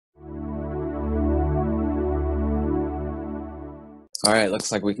All right,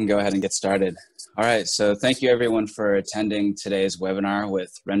 looks like we can go ahead and get started. All right, so thank you everyone for attending today's webinar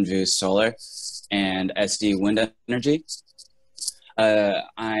with Renvu Solar and SD Wind Energy. I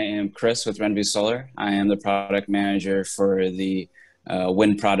am Chris with Renvu Solar. I am the product manager for the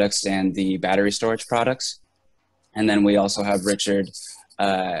wind products and the battery storage products. And then we also have Richard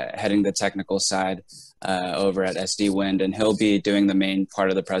heading the technical side over at SD Wind, and he'll be doing the main part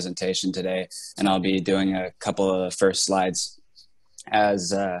of the presentation today, and I'll be doing a couple of the first slides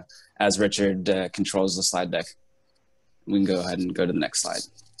as Richard controls the slide deck. We can go ahead and go to the next slide.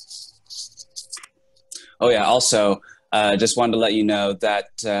 Oh yeah, also, just wanted to let you know that,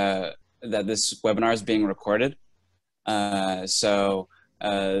 that this webinar is being recorded. So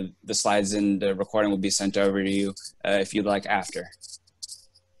the slides and the recording will be sent over to you if you'd like after.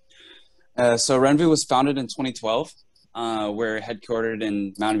 So Renvu was founded in 2012. We're headquartered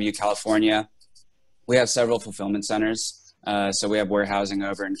in Mountain View, California. We have several fulfillment centers. So we have warehousing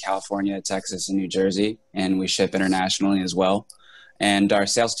over in California, Texas, and New Jersey, and we ship internationally as well. And our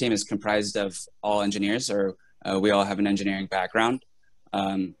sales team is comprised of all engineers, or we all have an engineering background.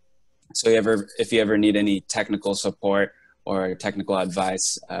 So if you ever need any technical support or technical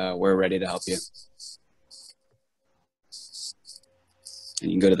advice, we're ready to help you. And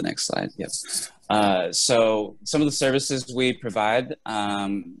you can go to the next slide. Yep. So some of the services we provide,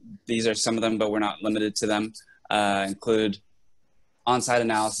 these are some of them, but we're not limited to them, include on-site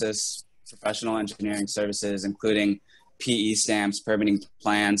analysis, professional engineering services, including PE stamps, permitting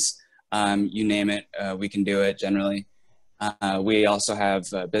plans, you name it, we can do it generally. We also have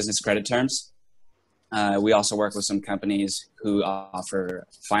business credit terms. We also work with some companies who offer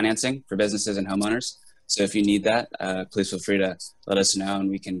financing for businesses and homeowners. So if you need that, please feel free to let us know and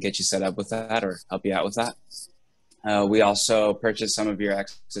we can get you set up with that or help you out with that. We also purchase some of your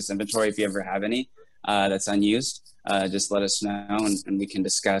excess inventory if you ever have any that's unused. Just let us know and we can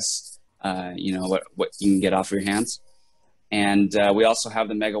discuss you know, what you can get off your hands. And we also have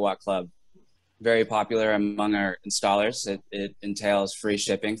the Megawatt Club, very popular among our installers. It entails free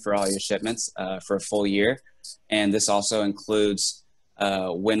shipping for all your shipments for a full year. And this also includes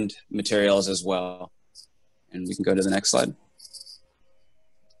wind materials as well. And we can go to the next slide.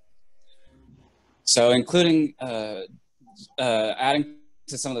 So including, adding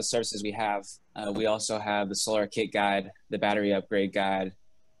to some of the services we have, we also have the solar kit guide, the battery upgrade guide,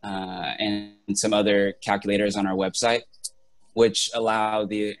 and some other calculators on our website, which allow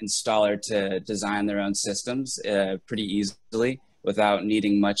the installer to design their own systems pretty easily without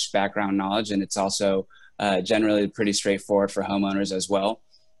needing much background knowledge. And it's also generally pretty straightforward for homeowners as well.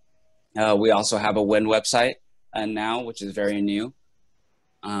 We also have a wind website now, which is very new.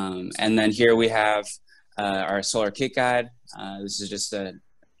 And then here we have our solar kit guide. This is just a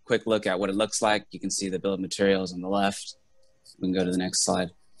quick look at what it looks like. You can see the bill of materials on the left. We can go to the next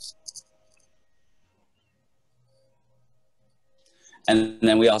slide. And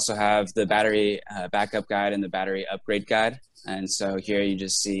then we also have the battery backup guide and the battery upgrade guide. And so here you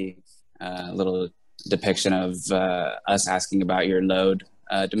just see a little depiction of us asking about your load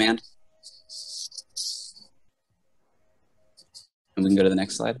demand. And we can go to the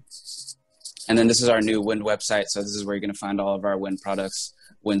next slide. And then this is our new wind website. So this is where you're going to find all of our wind products,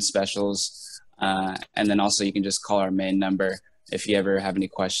 wind specials. And then also you can just call our main number if you ever have any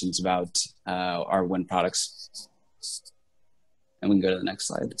questions about our wind products. And we can go to the next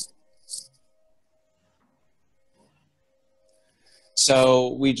slide.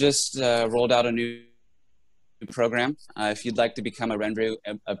 So we just rolled out a new program. If you'd like to become a Renvu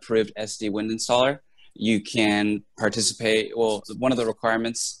approved SD wind installer, you can participate. Well, one of the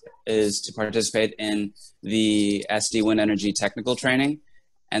requirements is to participate in the SD Wind Energy technical training.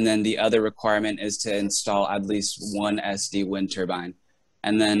 And then the other requirement is to install at least one SD wind turbine.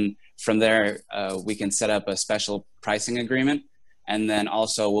 And then from there, we can set up a special pricing agreement. And then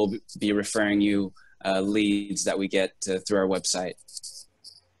also we'll be referring you leads that we get through our website.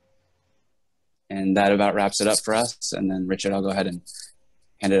 And that about wraps it up for us. And then Richard, I'll go ahead and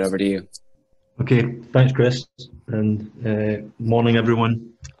hand it over to you. Okay, thanks Chris, and morning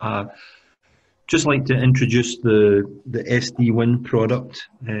everyone. Just like to introduce the SD Wind product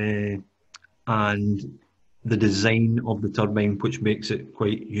and the design of the turbine, which makes it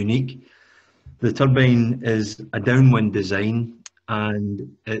quite unique. The turbine is a downwind design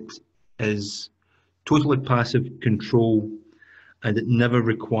and it is totally passive control, and it never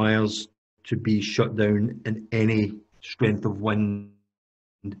requires to be shut down in any strength of wind.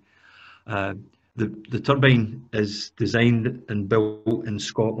 The turbine is designed and built in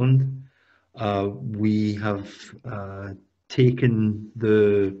Scotland. We have taken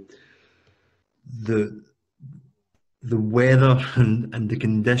the the weather and the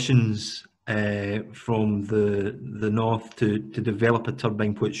conditions from the north to develop a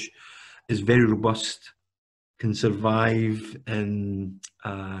turbine which is very robust, can survive in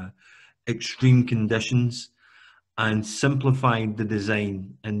extreme conditions, and simplified the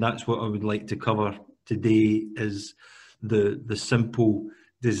design. And that's what I would like to cover today, is the simple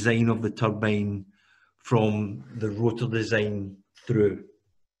design of the turbine from the rotor design through.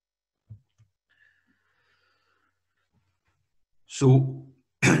 So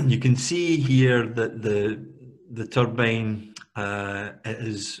you can see here that the turbine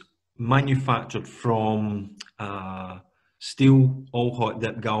is manufactured from steel, all hot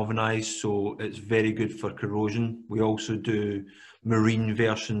dip galvanized, so it's very good for corrosion. We also do marine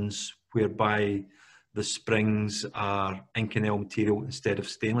versions whereby the springs are Inconel material instead of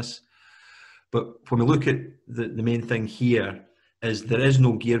stainless. But when we look at the main thing here is there is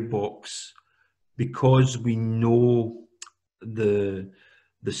no gearbox, because we know the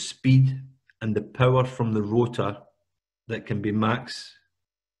speed and the power from the rotor that can be max.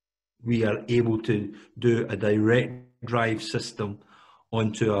 We are able to do a direct drive system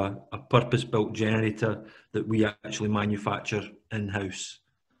onto a purpose-built generator that we actually manufacture in-house.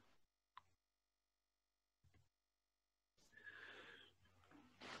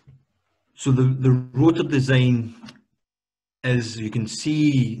 So the rotor design is, you can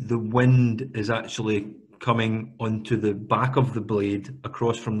see the wind is actually coming onto the back of the blade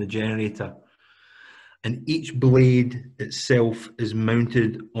across from the generator. And each blade itself is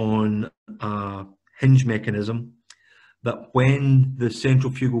mounted on a hinge mechanism that when the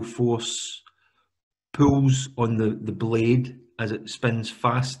centrifugal force pulls on the blade as it spins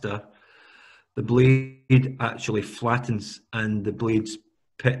faster, the blade actually flattens and the blades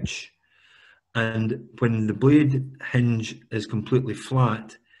pitch. And when the blade hinge is completely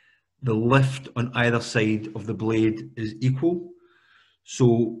flat, the lift on either side of the blade is equal.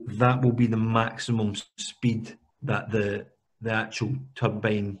 So that will be the maximum speed that the actual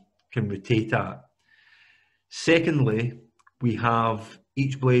turbine can rotate at. Secondly, we have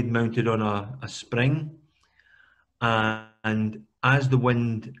each blade mounted on a spring, and as the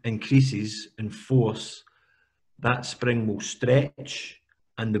wind increases in force, that spring will stretch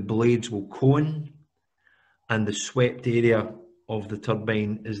and the blades will cone, and the swept area of the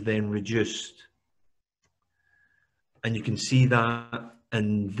turbine is then reduced. And you can see that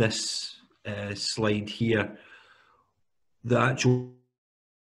in this slide here. The actual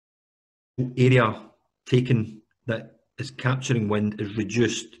area taken that is capturing wind is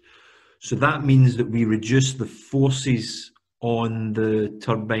reduced. So that means that we reduce the forces on the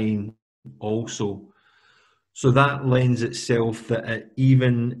turbine also. So that lends itself that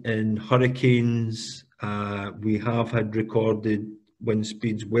even in hurricanes, we have had recorded wind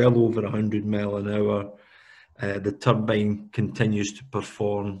speeds well over 100 mile an hour. The turbine continues to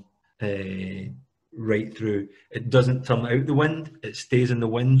perform right through. It doesn't turn out the wind, it stays in the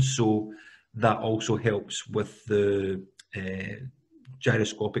wind, so that also helps with the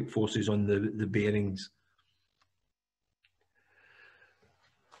gyroscopic forces on the bearings.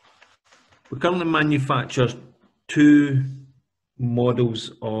 We currently manufacture two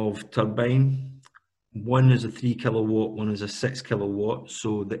models of turbine. One is a 3 kilowatt, one is a 6 kilowatt.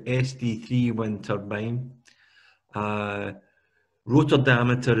 So the SD3 wind turbine, rotor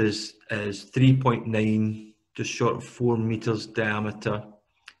diameter is 3.9, just short of 4 meters diameter.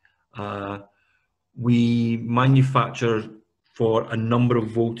 We manufacture for a number of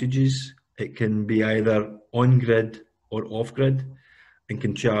voltages. It can be either on grid or off grid, and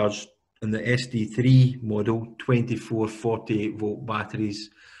can charge in the SD3 model 24 48 volt batteries,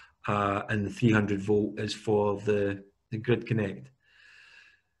 and the 300 volt is for the grid connect.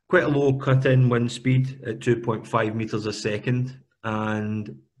 Quite a low cut-in wind speed at 2.5 meters a second,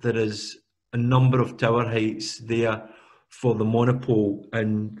 and there is a number of tower heights there for the monopole,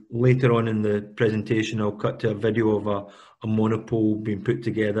 and later on in the presentation I'll cut to a video of a monopole being put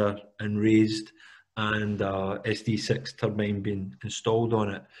together and raised, and a SD6 turbine being installed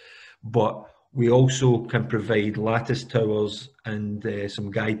on it. But we also can provide lattice towers and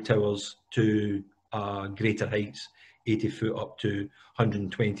some guide towers to greater heights, 80 foot up to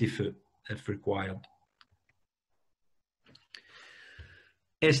 120 foot if required.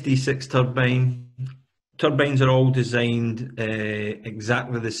 SD6 turbine. Turbines are all designed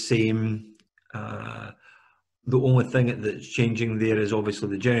exactly the same. The only thing that's changing there is obviously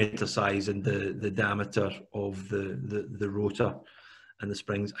the generator size and the diameter of the rotor and the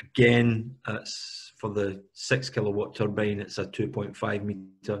springs. Again, that's for the 6 kilowatt turbine, it's a 2.5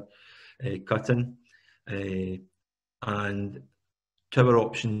 meter cut-in. And tower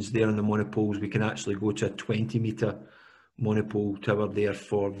options there on the monopoles. We can actually go to a 20-metre monopole tower there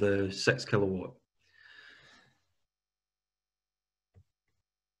for the 6 kilowatt.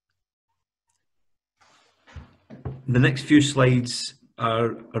 The next few slides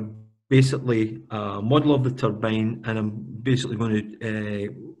are basically a model of the turbine, and I'm basically going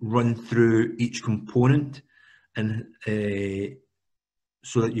to run through each component, and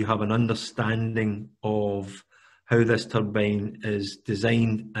so that you have an understanding of how this turbine is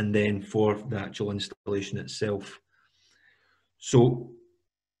designed, and then for the actual installation itself. So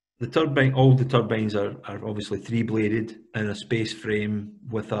the turbine, all the turbines are obviously 3-bladed in a space frame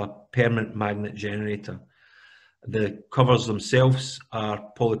with a permanent magnet generator. The covers themselves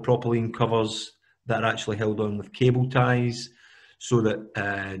are polypropylene covers that are actually held on with cable ties, so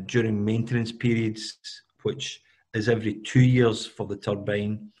that during maintenance periods, which is every 2 years for the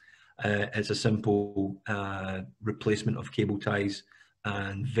turbine, it's a simple replacement of cable ties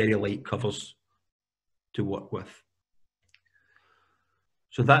and very light covers to work with.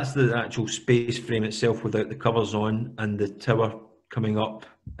 So that's the actual space frame itself without the covers on, and the tower coming up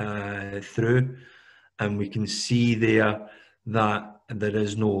through. And we can see there that there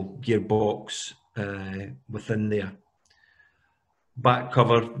is no gearbox within there. Back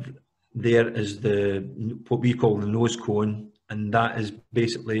cover there is what we call the nose cone, and that is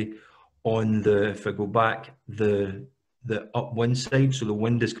basically on the, if I go back, the upwind side, so the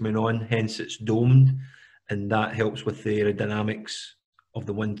wind is coming on, hence it's domed, and that helps with the aerodynamics of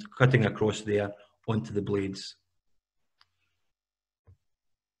the wind cutting across there onto the blades.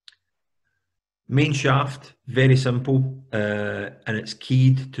 Main shaft, very simple, and it's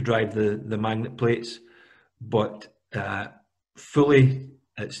keyed to drive the magnet plates, but fully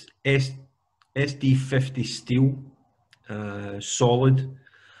it's SD50 steel, solid,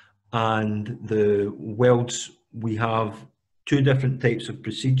 and the welds, we have 2 different types of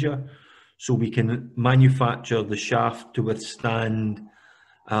procedure. So we can manufacture the shaft to withstand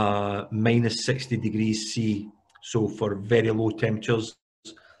minus 60 degrees C. So for very low temperatures,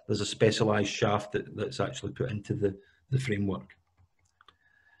 there's a specialised shaft that's actually put into the framework.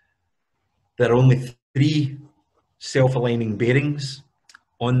 There are only 3 self-aligning bearings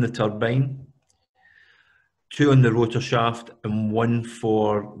on the turbine, 2 on the rotor shaft and 1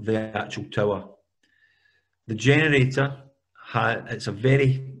 for the actual tower. The generator, it's a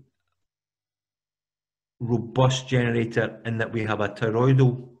very robust generator in that we have a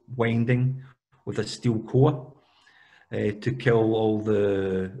toroidal winding with a steel core to kill all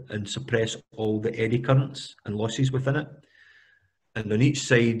and suppress all the eddy currents and losses within it. And on each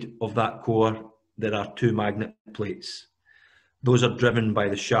side of that core, there are 2 magnet plates. Those are driven by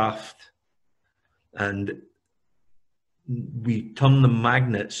the shaft, and we turn the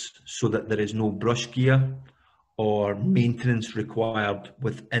magnets so that there is no brush gear or maintenance required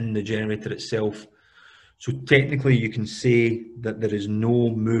within the generator itself. So technically you can say that there is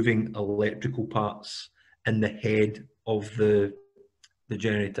no moving electrical parts in the head of the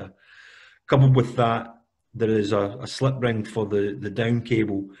generator. Coupled with that, there is a slip ring for the down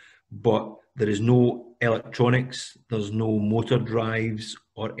cable, but there is no electronics, there's no motor drives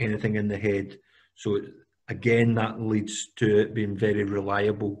or anything in the head. So again, that leads to it being very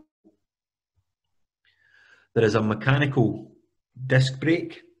reliable. There is a mechanical disc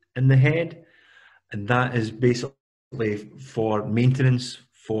brake in the head, and that is basically for maintenance,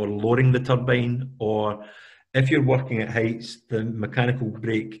 for lowering the turbine, or if you're working at heights, the mechanical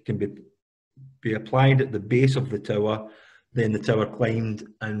brake can be applied at the base of the tower, then the tower climbed,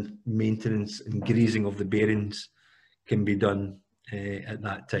 and maintenance and greasing of the bearings can be done at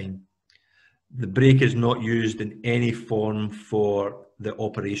that time. The brake is not used in any form for the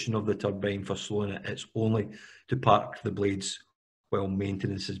operation of the turbine for slowing it. It's only to park the blades while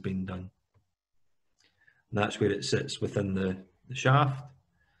maintenance has been done. And that's where it sits within the shaft.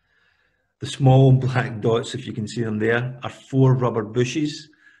 The small black dots, if you can see them there, are 4 rubber bushes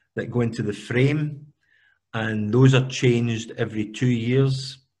that go into the frame, and those are changed every 2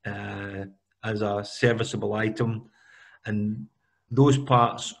 years as a serviceable item. And those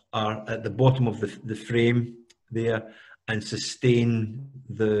parts are at the bottom of the frame there and sustain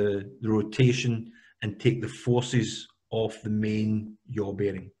the rotation and take the forces off the main yaw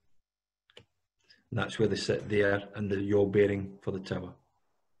bearing. And that's where they sit there, and the yaw bearing for the tower.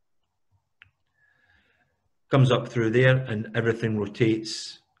 Comes up through there, and everything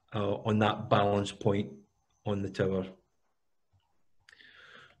rotates on that balance point on the tower.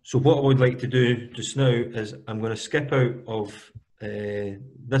 So what I would like to do just now is I'm going to skip out of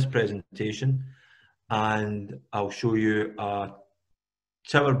this presentation, and I'll show you a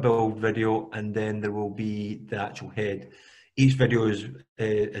tower build video, and then there will be the actual head. Each video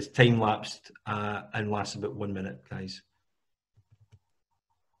is time-lapsed and lasts about 1 minute, guys.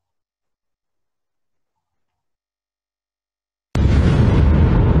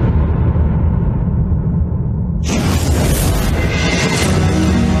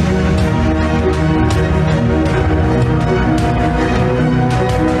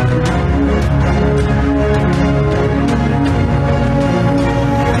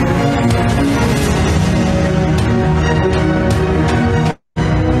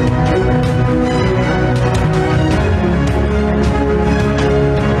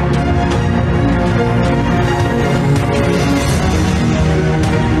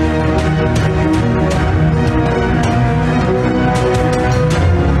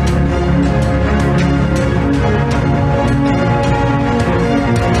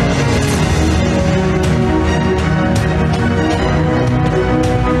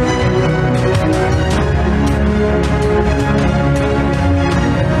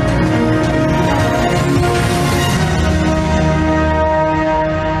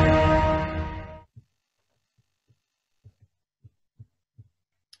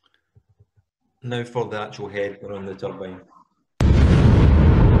 Now for the actual head on the turbine.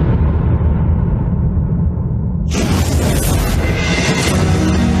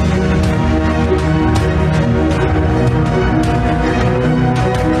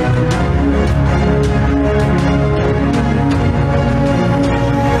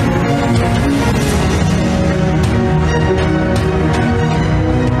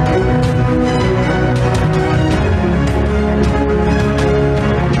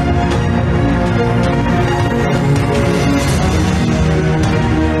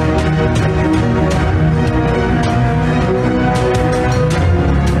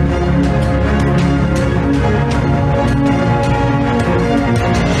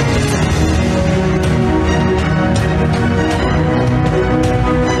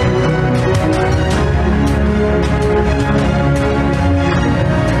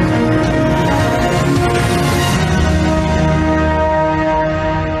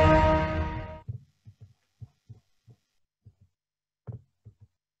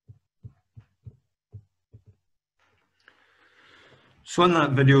 So in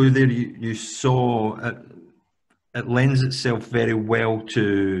that video there, you saw it lends itself very well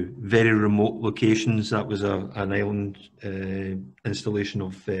to very remote locations. That was an island installation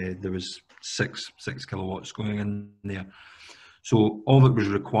of, there was six kilowatts going in there. So all that was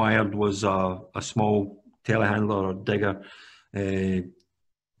required was a small telehandler or digger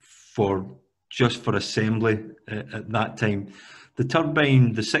for assembly at that time. The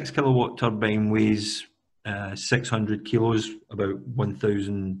turbine, the 6 kilowatt turbine weighs 600 kilos, about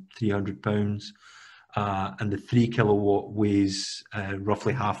 1,300 pounds. And the 3 kilowatt weighs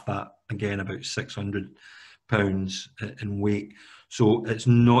roughly half that, again about 600 pounds in weight. So it's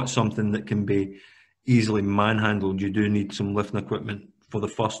not something that can be easily manhandled. You do need some lifting equipment for the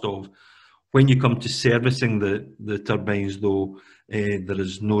first of. When you come to servicing the turbines though, there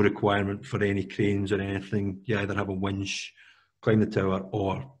is no requirement for any cranes or anything. You either have a winch, climb the tower,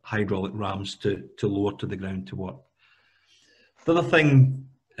 or hydraulic rams to lower to the ground to work. The other thing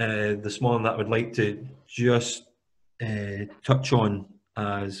this morning that I would like to just touch on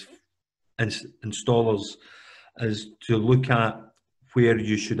as installers is to look at where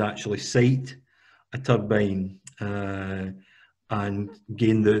you should actually site a turbine and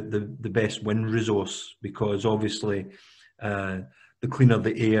gain the best wind resource, because obviously the cleaner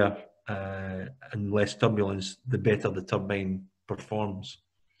the air and less turbulence, the better the turbine performs.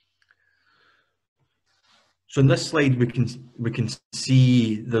 So in this slide we can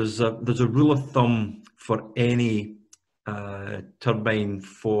see there's a rule of thumb for any turbine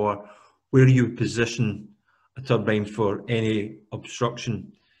for where you position a turbine for any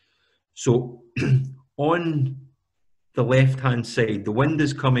obstruction. So on the left hand side, the wind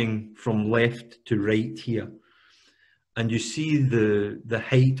is coming from left to right here, and you see the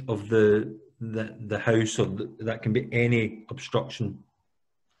height of the house, or that can be any obstruction.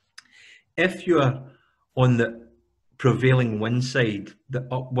 If you are on the prevailing wind side, the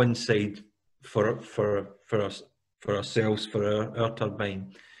upwind side for ourselves, for our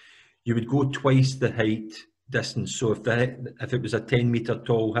turbine, you would go twice the height distance. So if it was a 10-meter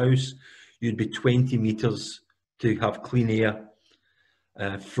tall house, you'd be 20 meters to have clean air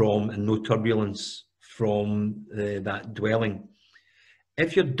and no turbulence from that dwelling.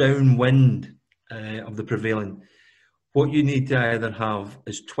 If you're downwind of the prevailing, what you need to either have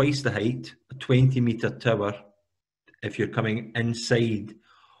is twice the height, a 20-meter tower, if you're coming inside,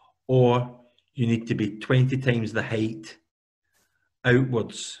 or you need to be 20 times the height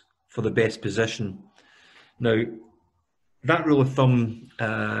outwards for the best position. Now, that rule of thumb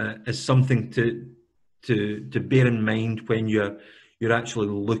is something to bear in mind when you're actually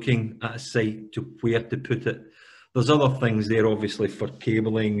looking at a site to where to put it. There's other things there, obviously, for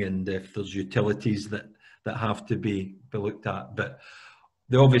cabling, and if there's utilities that have to be looked at. But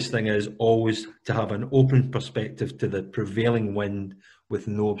the obvious thing is always to have an open perspective to the prevailing wind with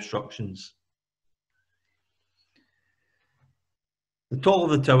no obstructions. The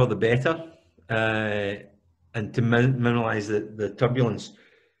taller the tower, the better, and to minimise the turbulence.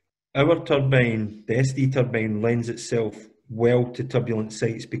 Our turbine, the SD turbine, lends itself well to turbulent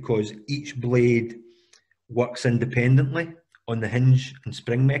sites because each blade works independently on the hinge and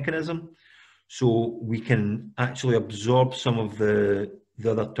spring mechanism. So we can actually absorb some of the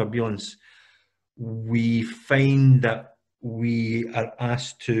other turbulence. We find that we are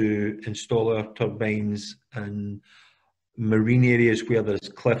asked to install our turbines in marine areas where there's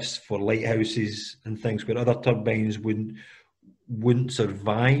cliffs for lighthouses and things where other turbines wouldn't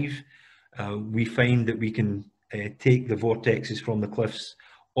survive. We find that we can take the vortexes from the cliffs.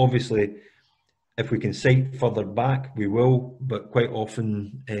 Obviously, if we can site further back, we will, but quite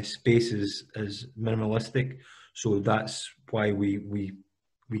often space is minimalistic. So that's why we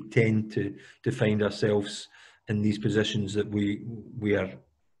tend to find ourselves in these positions that we are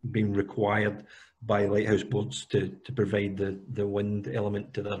being required by lighthouse boards to provide the wind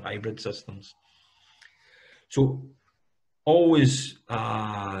element to their hybrid systems. So always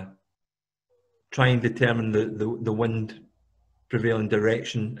try and determine the wind prevailing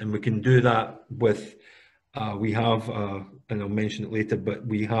direction, and we can do that with we have and I'll mention it later, but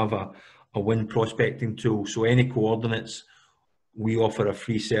we have a wind prospecting tool. So any coordinates, we offer a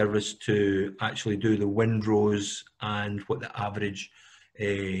free service to actually do the wind rows and what the average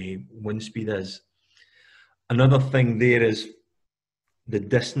wind speed is. Another thing there is the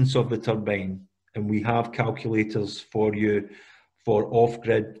distance of the turbine, and we have calculators for you for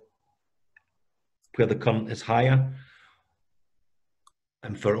off-grid where the current is higher,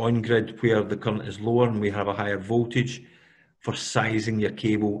 and for on-grid where the current is lower and we have a higher voltage, for sizing your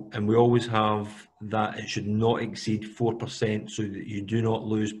cable. And we always have that it should not exceed 4% so that you do not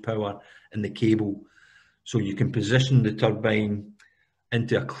lose power in the cable. So you can position the turbine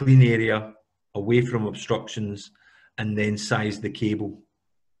into a clean area away from obstructions and then size the cable.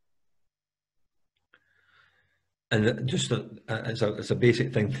 And just it's a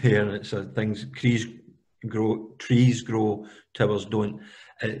basic thing there, and it's a things trees grow, towers don't.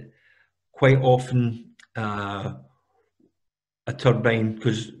 Quite often a turbine,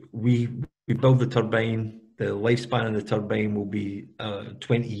 because we build the turbine, the lifespan of the turbine will be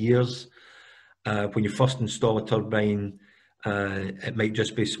 20 years. When you first install a turbine, it might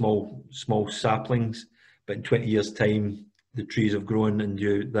just be small saplings, but in 20 years time the trees have grown, and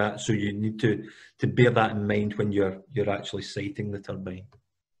so you need to bear that in mind when you're actually siting the turbine.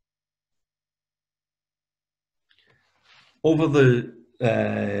 Over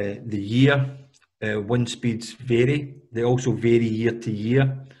the year, wind speeds vary. They also vary year to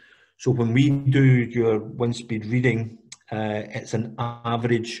year. So when we do your wind speed reading, it's an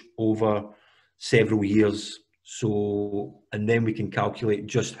average over several years. So, and then we can calculate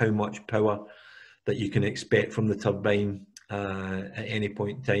just how much power that you can expect from the turbine at any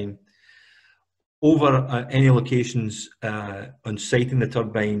point in time. Over any locations on siting the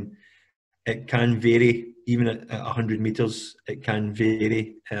turbine, it can vary. Even at 100 meters, it can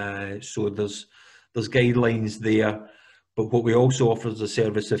vary. So there's guidelines there. But what we also offer as a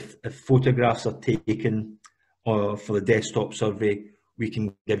service, if photographs are taken for the desktop survey, we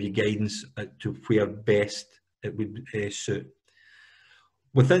can give you guidance to where best it would suit.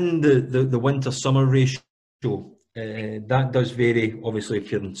 Within the winter-summer ratio, that does vary. Obviously,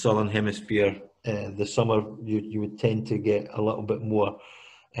 if you're in the southern hemisphere, the summer you would tend to get a little bit more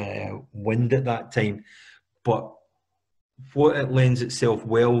wind at that time. But what it lends itself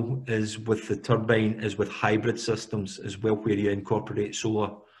well is with the turbine is with hybrid systems as well, where you incorporate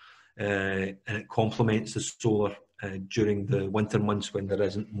solar and it complements the solar during the winter months when there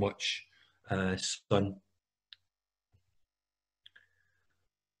isn't much sun.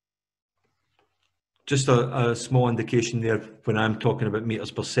 Just a small indication there when I'm talking about meters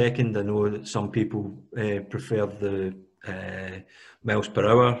per second. I know that some people prefer the miles per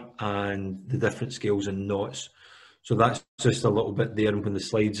hour and the different scales in knots. So that's just a little bit there, and when the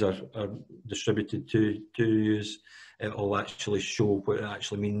slides are distributed to use, it will actually show what it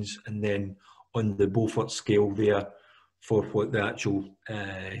actually means. And then on the Beaufort scale there for what the actual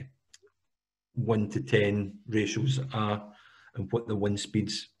 1 to 10 ratios are and what the wind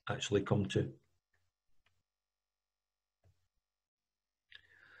speeds actually come to.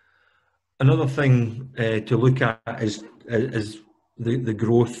 Another thing to look at is the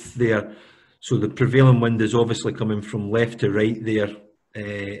growth there. So the prevailing wind is obviously coming from left to right there.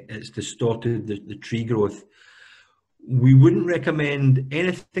 It's distorted the tree growth. We wouldn't recommend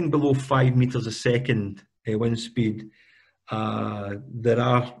anything below 5 meters a second wind speed. There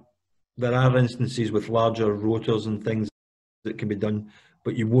are instances with larger rotors and things that can be done,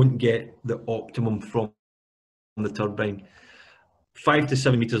 but you won't get the optimum from the turbine. 5 to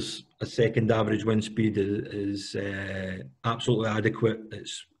 7 meters a second average wind speed is absolutely adequate.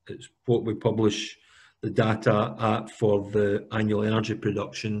 It's what we publish the data at for the annual energy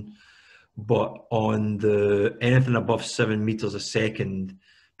production. But on the anything above 7 meters a second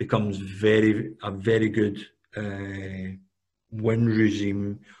becomes a very good wind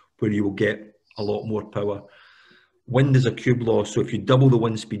regime where you will get a lot more power. Wind is a cube law, so if you double the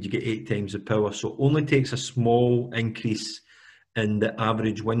wind speed, you get 8 times the power. So it only takes a small increase in the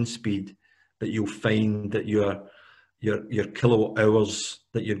average wind speed that you'll find that your kilowatt hours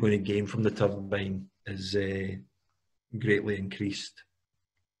that you're going to gain from the turbine is greatly increased.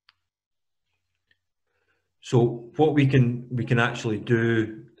 So what we can actually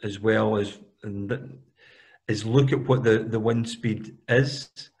do as well is look at what the wind speed is,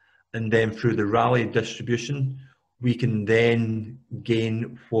 and then through the Rayleigh distribution, we can then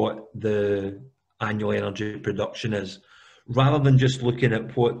gain what the annual energy production is, rather than just looking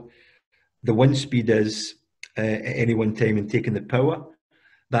at what the wind speed is at any one time and taking the power.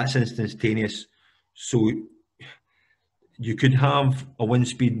 That's instantaneous. So you could have a wind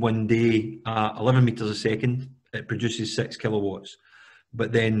speed one day at 11 meters a second, it produces 6 kilowatts,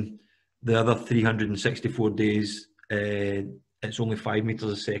 but then the other 364 days, it's only 5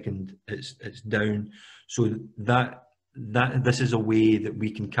 meters a second, it's down. So this is a way that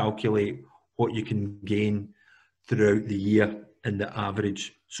we can calculate what you can gain throughout the year in the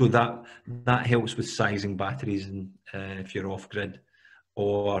average. So that helps with sizing batteries, and if you're off grid,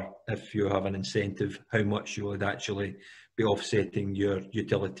 or if you have an incentive, how much you would actually be offsetting your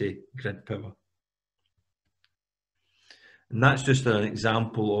utility grid power. And that's just an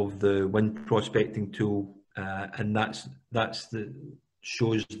example of the wind prospecting tool, and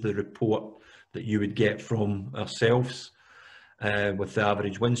shows the report that you would get from ourselves with the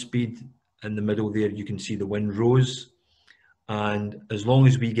average wind speed. In the middle there, you can see the wind rows, and as long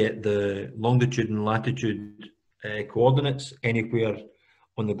as we get the longitude and latitude coordinates anywhere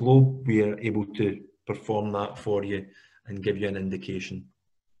on the globe, we are able to perform that for you and give you an indication.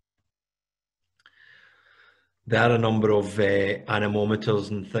 There are a number of anemometers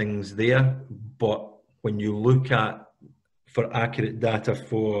and things there, but when you look at for accurate data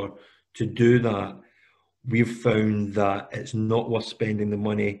to do that, we've found that it's not worth spending the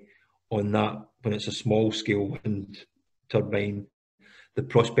money on that when it's a small scale wind turbine. The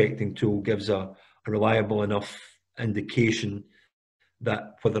prospecting tool gives a reliable enough indication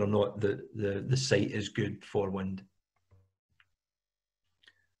that whether or not the site is good for wind.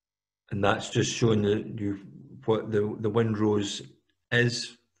 And that's just showing what the wind rows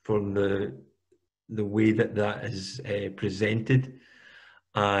is from the way that is presented.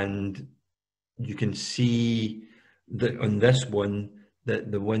 And you can see that on this one,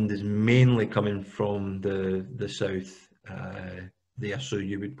 that the wind is mainly coming from the south there. So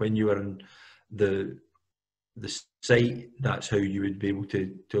when you are in the site, that's how you would be able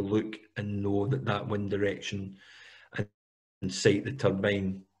to look and know that wind direction and site the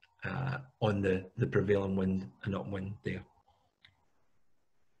turbine on the prevailing wind and upwind there.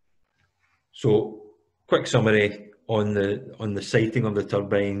 So quick summary on the siting of the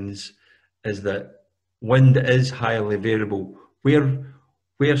turbines is that wind is highly variable.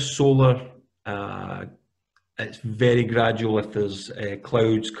 Where solar, it's very gradual. If there's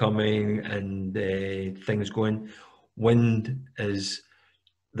clouds coming and things going, wind there's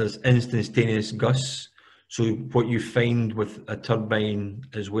instantaneous gusts. So what you find with a turbine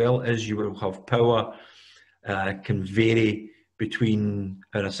as well is you will have power can vary between,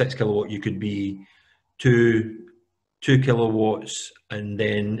 in a 6 kilowatt, you could be 2 kilowatts, and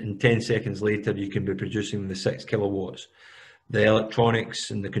then in 10 seconds later you can be producing the 6 kilowatts. The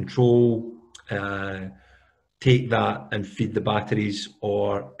electronics and the control take that and feed the batteries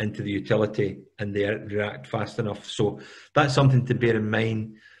or into the utility, and they react fast enough. So that's something to bear in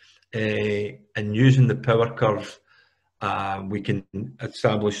mind. And using the power curve, we can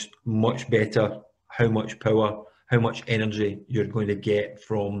establish much better how much power, how much energy you're going to get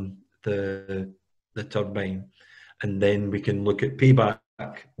from the turbine. And then we can look at payback,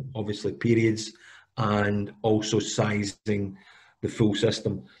 obviously periods, and also sizing the full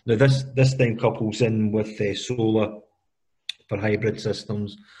system. Now this then couples in with solar for hybrid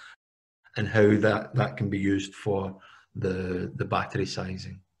systems, and how that can be used for the battery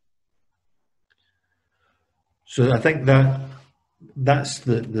sizing. So I think that's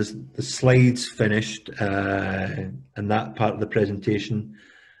the slides finished, and that part of the presentation.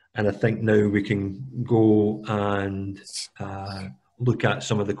 And I think now we can go and look at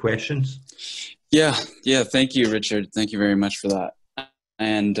some of the questions. Yeah. Thank you, Richard. Thank you very much for that.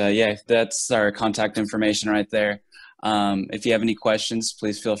 And yeah, that's our contact information right there. If you have any questions,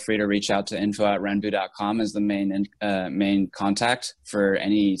 please feel free to reach out to info@renvu.com as the main contact for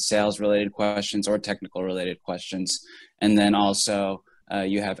any sales related questions or technical related questions. And then also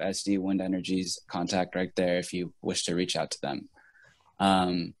you have SD Wind Energy's contact right there if you wish to reach out to them.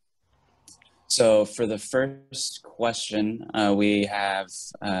 So for the first question, we have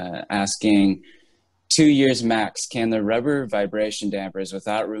asking, 2 years max, can the rubber vibration dampers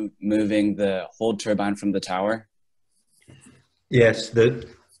without removing the whole turbine from the tower? Yes, they're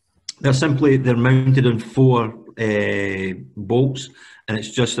mounted on 4 bolts, and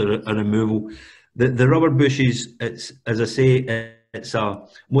it's just a removal. The rubber bushes, it's, as I say, it's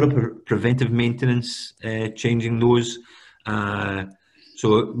more of a preventive maintenance, changing those.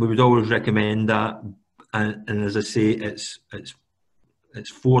 So we would always recommend that, and as I say, it's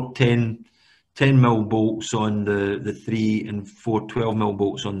 4 10 mil bolts on the 3 and 4 12 mil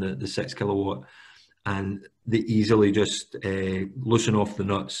bolts on the 6 kilowatt, and they easily just loosen off the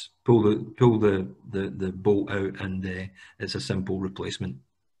nuts, pull the bolt out, and it's a simple replacement.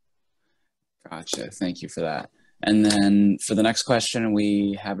 Gotcha. Thank you for that. And then for the next question,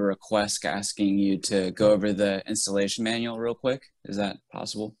 we have a request asking you to go over the installation manual real quick. Is that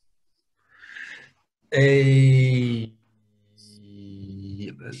possible? I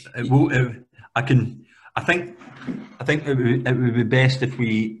think it would be best if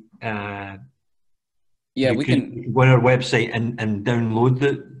we we can go on our website and download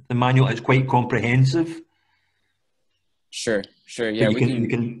the manual. It's quite comprehensive. Sure. Yeah,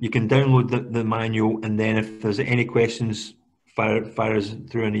 you can download the manual, and then if there's any questions, fire us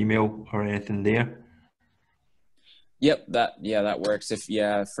through an email or anything there. Yep, that works. If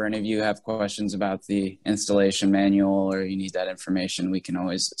for any of you have questions about the installation manual or you need that information, we can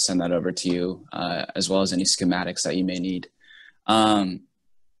always send that over to you, as well as any schematics that you may need. I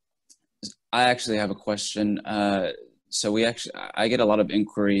actually have a question. So I get a lot of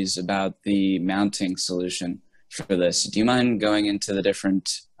inquiries about the mounting solution for this. Do you mind going into the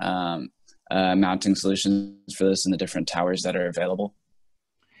different mounting solutions for this and the different towers that are available?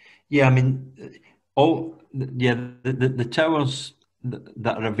 Yeah, I mean, the towers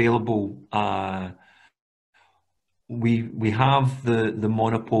that are available, we have the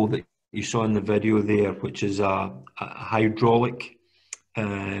monopole that you saw in the video there, which is a hydraulic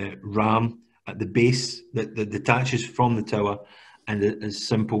ram at the base that detaches from the tower, and it is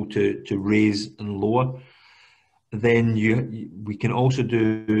simple to raise and lower. Then we can also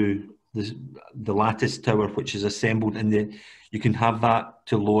do the lattice tower, which is assembled, and you can have that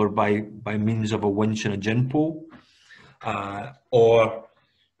to lower by means of a winch and a gin pole, or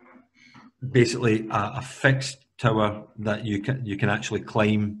basically a fixed tower that you can actually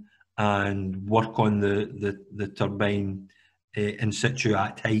climb and work on the turbine in situ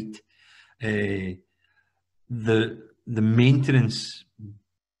at height. The maintenance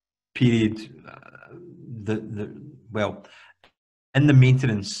period, in the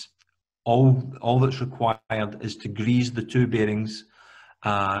maintenance, all that's required is to grease the 2 bearings,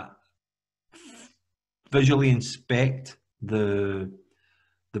 visually inspect the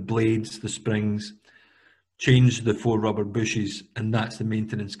blades, the springs, change the 4 rubber bushes, and that's the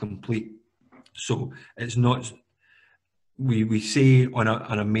maintenance complete. So it's not, we say on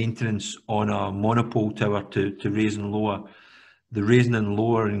a maintenance on a monopole tower to raise and lower. The raising and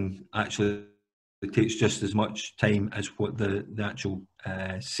lowering actually takes just as much time as what the actual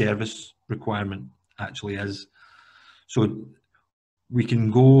service requirement actually is. So we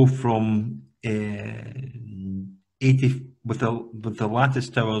can go from 80 with the lattice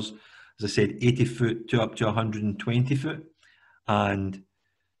towers, as I said, 80 foot to up to 120 foot, and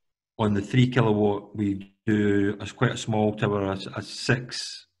on the 3 kilowatt we do quite a small tower, a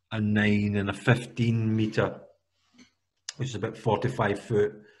 6, a 9, and a 15 meter, which is about 45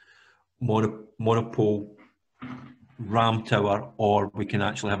 foot monopole ram tower, or we can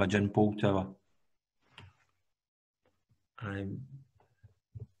actually have a gin pole tower.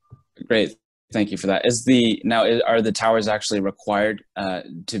 Great, thank you for that. Are the towers actually required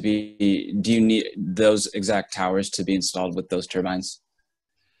to be? Do you need those exact towers to be installed with those turbines?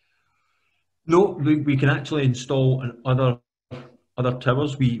 No, we can actually install other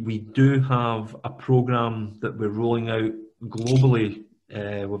towers. We do have a program that we're rolling out globally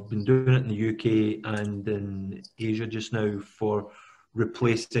We've been doing it in the UK and in Asia just now for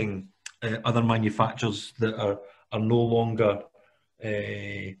replacing other manufacturers that are no longer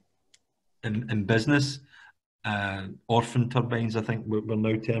in business. Orphan turbines, I think we're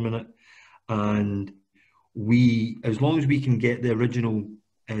now terming it. And as long as we can get the original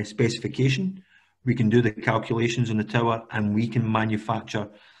specification, we can do the calculations on the tower, and we can manufacture.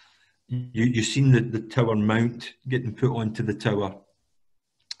 You've seen the tower mount getting put onto the tower.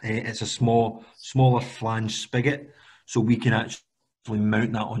 It's a smaller flange spigot, so we can actually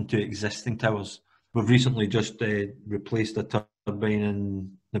mount that onto existing towers. We've recently just replaced a turbine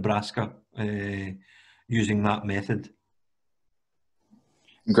in Nebraska using that method.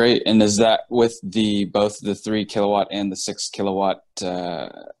 Great. And is that with both the 3 kilowatt and the 6 kilowatt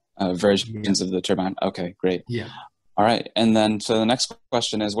versions of the turbine? Okay, great. Yeah. All right. And then, so the next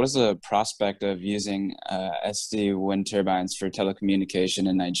question is, what is the prospect of using SD wind turbines for telecommunication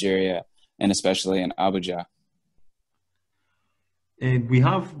in Nigeria, and especially in Abuja? We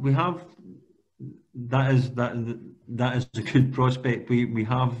have that is a good prospect. We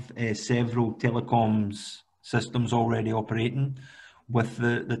have several telecoms systems already operating with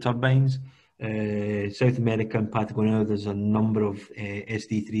the turbines. South America and Patagonia, there's a number of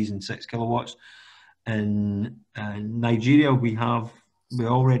SD3s and 6 kilowatts. In Nigeria, we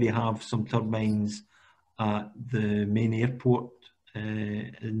already have some turbines at the main airport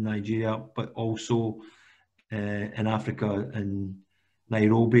in Nigeria, but also in Africa, in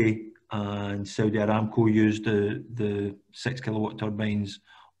Nairobi and Saudi Aramco used the 6 kilowatt turbines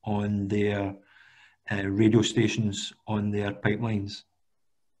on their radio stations on their pipelines.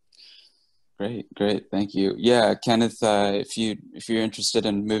 Great, thank you. Yeah, Kenneth, if you're interested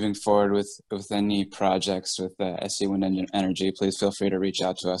in moving forward with any projects with SD Wind Energy, please feel free to reach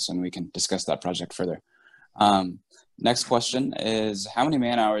out to us and we can discuss that project further. Next question is, how many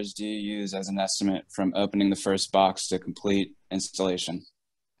man hours do you use as an estimate from opening the first box to complete installation?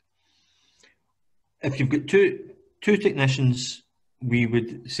 If you've got two technicians, we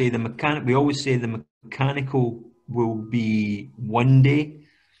would say we always say the mechanical will be 1 day.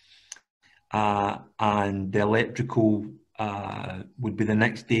 And the electrical would be the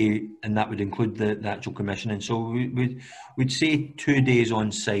next day, and that would include the actual commissioning. So we'd say 2 days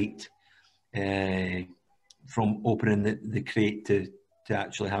on site from opening the crate to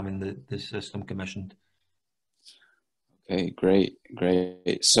actually having the system commissioned. Okay, great.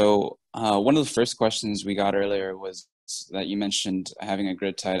 So one of the first questions we got earlier was that you mentioned having a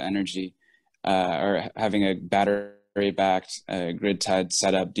grid-tied energy or having a battery-backed grid-tied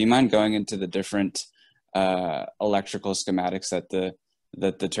setup. Do you mind going into the different electrical schematics that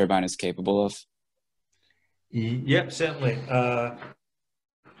the turbine is capable of? Yep, certainly.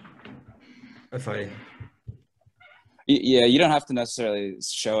 Yeah, you don't have to necessarily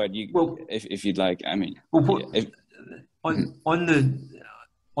show it. If you'd like. I mean,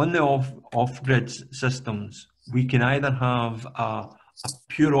 on the off-grid systems, we can either have a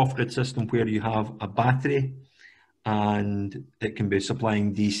pure off-grid system where you have a battery and it can be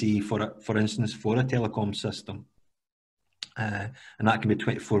supplying DC for instance for a telecom system, and that can be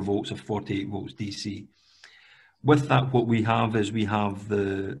 24 volts or 48 volts DC. With that, what we have is we have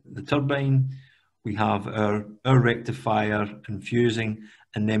the turbine, we have our rectifier and fusing,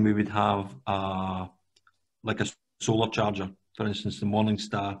 and then we would have like a solar charger. For instance, the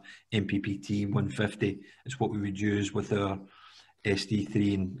Morningstar MPPT 150 is what we would use with our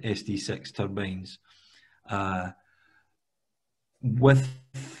SD3 and SD6 turbines. With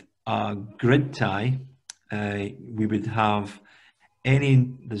a grid tie, we would have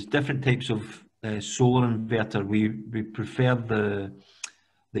there's different types of solar inverter. We prefer the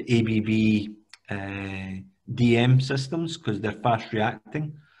ABB DM systems because they're fast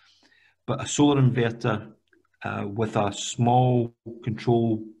reacting, but a solar inverter with a small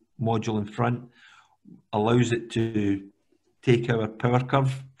control module in front allows it to take our power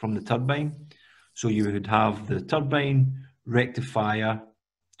curve from the turbine. So you would have the turbine, rectifier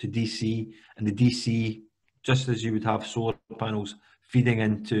to DC, and the DC, just as you would have solar panels, feeding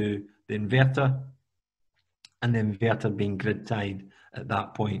into the inverter, and the inverter being grid tied at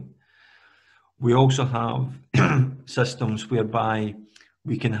that point. We also have systems whereby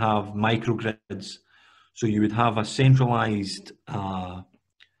we can have microgrids. So you would have a centralized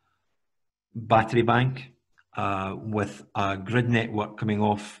battery bank with a grid network coming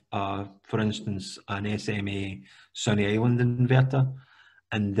off, for instance, an SMA Sunny Island inverter,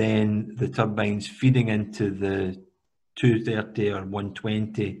 and then the turbines feeding into the 230 or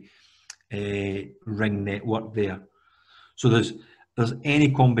 120 ring network there. So there's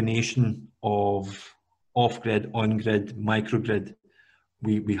any combination of off-grid, on-grid, microgrid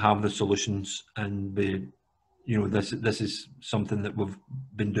we have the solutions, and this is something that we've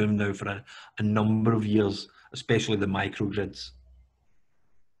been doing now for a number of years, especially the microgrids.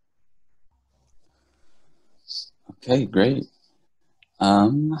 Okay, great.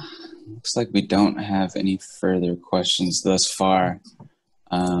 Looks like we don't have any further questions thus far.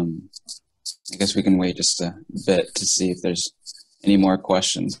 I guess we can wait just a bit to see if there's any more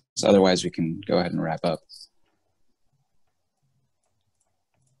questions. Otherwise, we can go ahead and wrap up.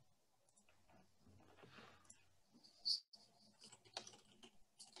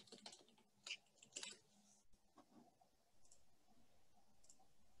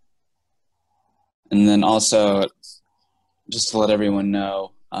 And then also, just to let everyone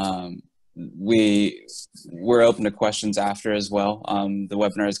know, we're open to questions after as well. The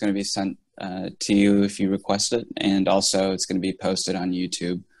webinar is going to be sent to you if you request it, and also it's going to be posted on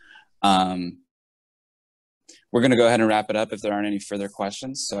YouTube. We're going to go ahead and wrap it up if there aren't any further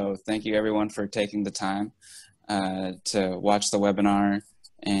questions. So thank you everyone for taking the time to watch the webinar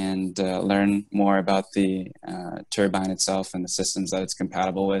and learn more about the turbine itself and the systems that it's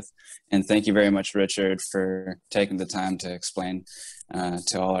compatible with. And thank you very much, Richard, for taking the time to explain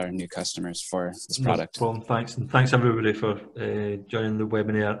to all our new customers for this product. No problem, thanks. And thanks everybody for joining the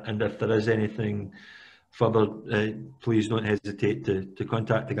webinar. And if there is anything further, please don't hesitate to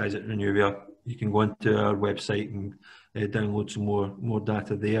contact the guys at Renvu. You can go onto our website and download some more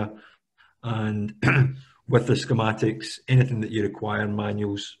data there. And with the schematics, anything that you require,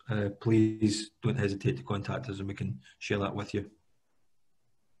 manuals, please don't hesitate to contact us and we can share that with you.